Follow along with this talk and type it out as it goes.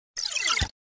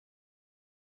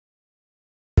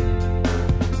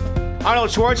Arnold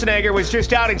Schwarzenegger was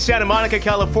just out in Santa Monica,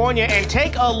 California, and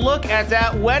take a look at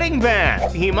that wedding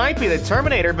band. He might be the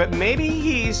Terminator, but maybe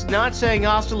he's not saying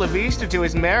hasta la vista to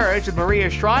his marriage with Maria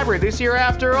Shriver this year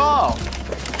after all.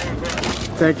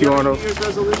 Thank you, Arnold. New Year's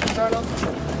resolutions, Arnold?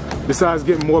 Besides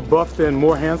getting more buffed and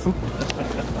more handsome?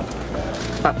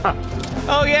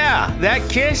 Oh yeah, that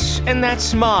kiss and that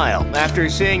smile. After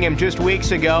seeing him just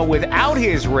weeks ago without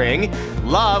his ring,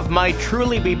 love might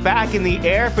truly be back in the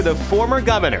air for the former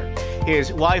governor.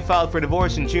 His wife filed for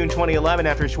divorce in June 2011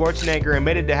 after Schwarzenegger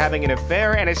admitted to having an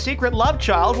affair and a secret love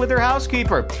child with her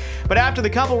housekeeper. But after the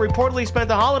couple reportedly spent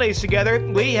the holidays together,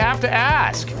 we have to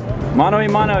ask. Mano y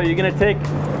mano, are you going to take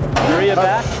Maria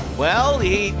back? Well,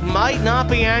 he might not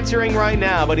be answering right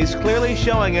now, but he's clearly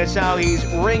showing us how he's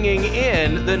ringing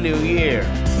in the new year.